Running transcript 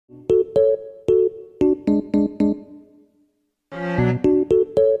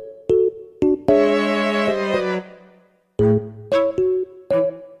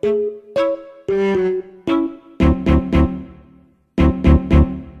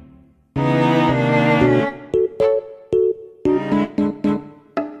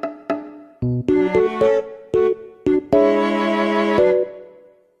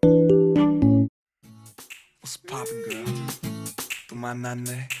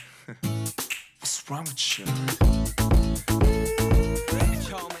만났네. What's wrong with you?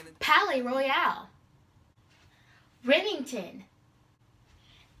 PALAYE ROYALE, Remington,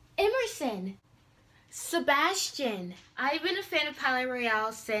 Emerson, Sebastian. I've been a fan of PALAYE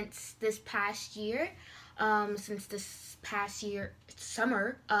ROYALE since this past year,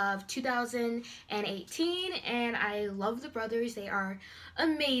 summer of 2018, and I love the brothers. They are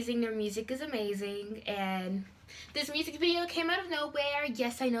amazing. Their music is amazing, and this music video came out of nowhere.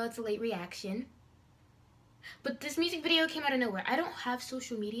 Yes, I know it's a late reaction, but this music video came out of nowhere. I don't have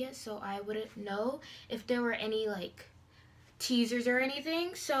social media, so I wouldn't know if there were any like teasers or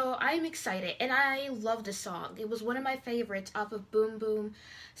anything, so I'm excited, and I love the song. It was one of my favorites off of Boom Boom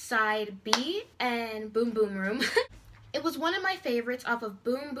Side B and Boom Boom Room. It was one of my favorites off of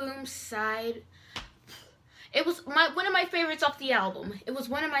Boom Boom Side. It was one of my favorites off the album. It was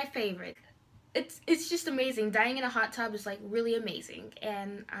one of my favorites. It's just amazing. Dying in a Hot Tub is like really amazing,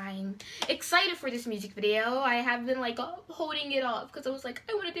 and I'm excited for this music video. I have been like holding it off because I was like,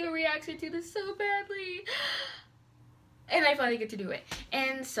 I want to do a reaction to this so badly. And I finally get to do it.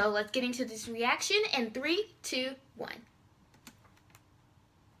 And so let's get into this reaction in 3, 2, 1.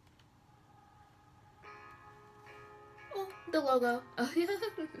 Oh, the logo. Oh, yeah.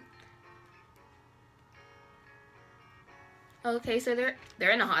 Okay, so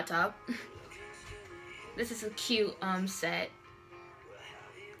they're in a hot tub. This is a cute set.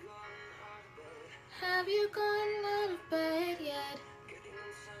 Have you gone out of bed yet?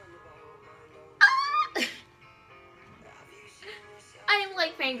 I'm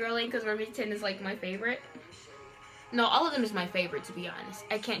like fangirling because Remington is like my favorite. No, all of them is my favorite, to be honest.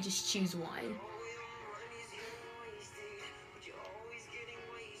 I can't just choose one.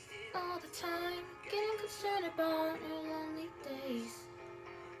 All the time, getting concerned about your lonely days.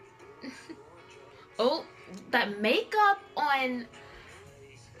 Oh, that makeup on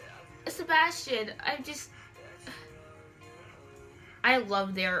Sebastian. I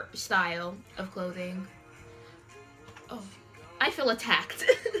love their style of clothing. Oh. I feel attacked.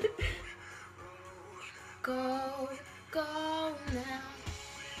 Go now.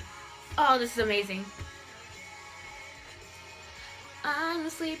 Oh, this is amazing. I'm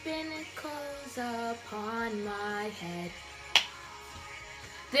sleeping with clothes upon my head.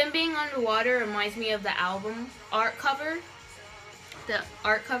 Them being underwater reminds me of the album art cover. The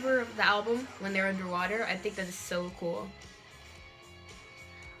art cover of the album when they're underwater. I think that is so cool.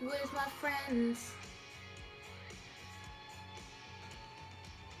 With my friends.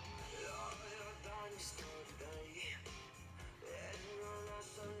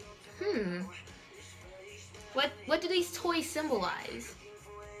 What do these toys symbolize?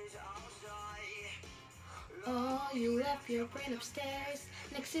 Oh, you left your brain upstairs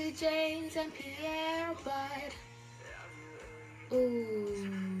next to James and Pierre, but ooh,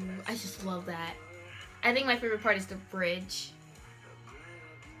 I just love that. I think my favorite part is the bridge.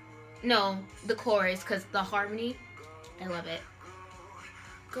 No, the chorus, because the harmony, I love it.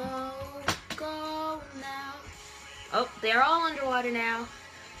 Go now. Oh, they're all underwater now.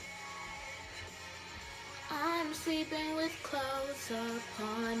 I'm sleeping with clothes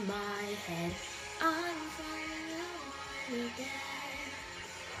upon my head. I'm falling again.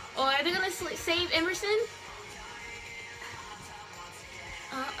 Oh, are they gonna save Emerson?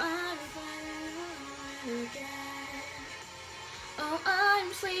 I'm falling again. Oh,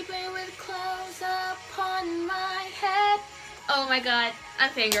 I'm sleeping with clothes upon my head. Oh my god,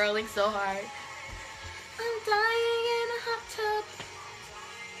 I'm fangirling so hard. I'm dying in a hot tub.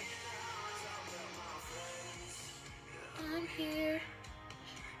 I'm here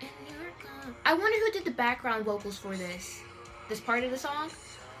and you're gone. I wonder who did the background vocals for this part of the song.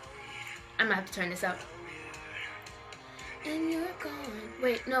 I'm gonna have to turn this up. And you're gone.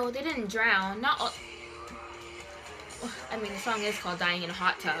 Wait, no, they didn't drown. Not all. I mean, the song is called Dying in a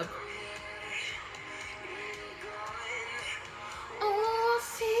Hot Tub. Oh, I'll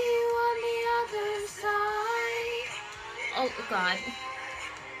see you on the other side. Oh god.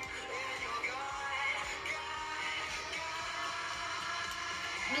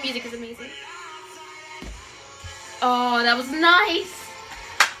 The music is amazing. Oh, that was nice.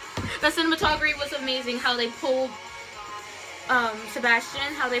 The cinematography was amazing. How they pulled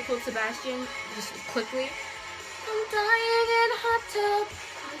Sebastian. Just quickly. I'm dying in a hot tub.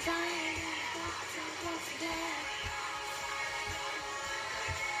 I'm dying in a hot tub once again.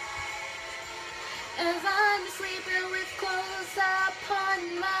 As I'm sleeping with clothes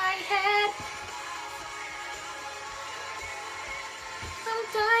upon my head. I'm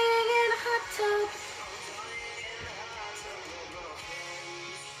dying in a hot tub.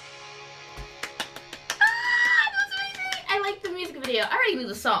 Ah, that was amazing. I like the music video. All already knew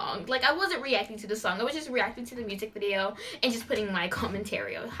the song. Like, I wasn't reacting to the song. I was just reacting to the music video and just putting my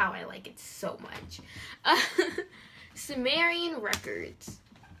commentary on how I like it so much. Sumerian Records.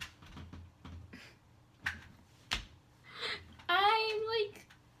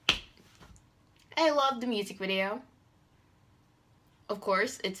 I love the music video. Of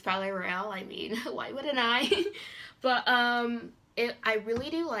course, it's PALAYE ROYALE. I mean, why wouldn't I? But I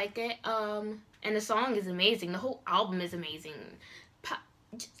really do like it. And the song is amazing. The whole album is amazing.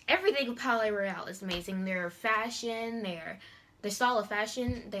 Just everything with PALAYE ROYALE is amazing. Their fashion, their style of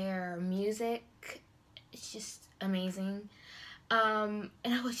fashion, their music, it's just amazing. And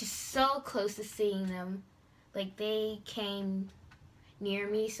I was just so close to seeing them. Like, they came near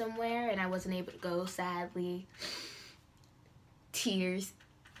me somewhere and I wasn't able to go, sadly. Tears.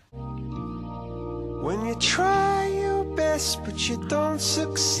 When you try your best but you don't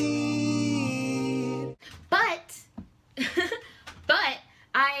succeed. But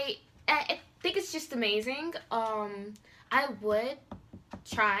I think it's just amazing. I would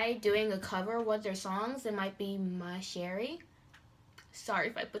try doing a cover of one of their songs. It might be My Cherry. Sorry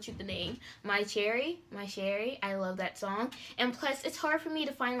if I butchered the name. My Cherry. I love that song. And plus, it's hard for me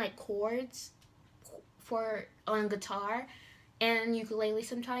to find like chords on guitar and ukulele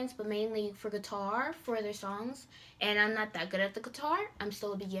sometimes, but mainly for guitar for their songs. And I'm not that good at the guitar. I'm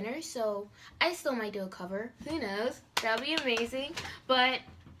still a beginner, so I still might do a cover. Who knows? That'll be amazing. But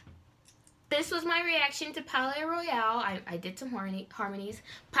this was my reaction to PALAYE ROYALE. I did some harmonies.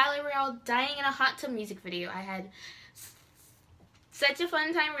 PALAYE ROYALE Dying in a Hot Tub music video. I had such a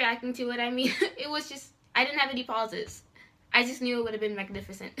fun time reacting to it. I mean, it was just, I didn't have any pauses. I just knew it would have been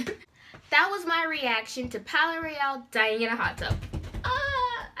magnificent. That was my reaction to PALAYE ROYALE Dying in a Hot Tub.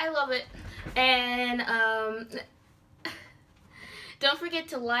 I love it. And don't forget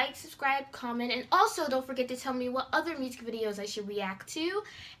to like, subscribe, comment, and also don't forget to tell me what other music videos I should react to.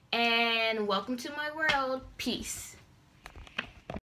 And welcome to my world. Peace.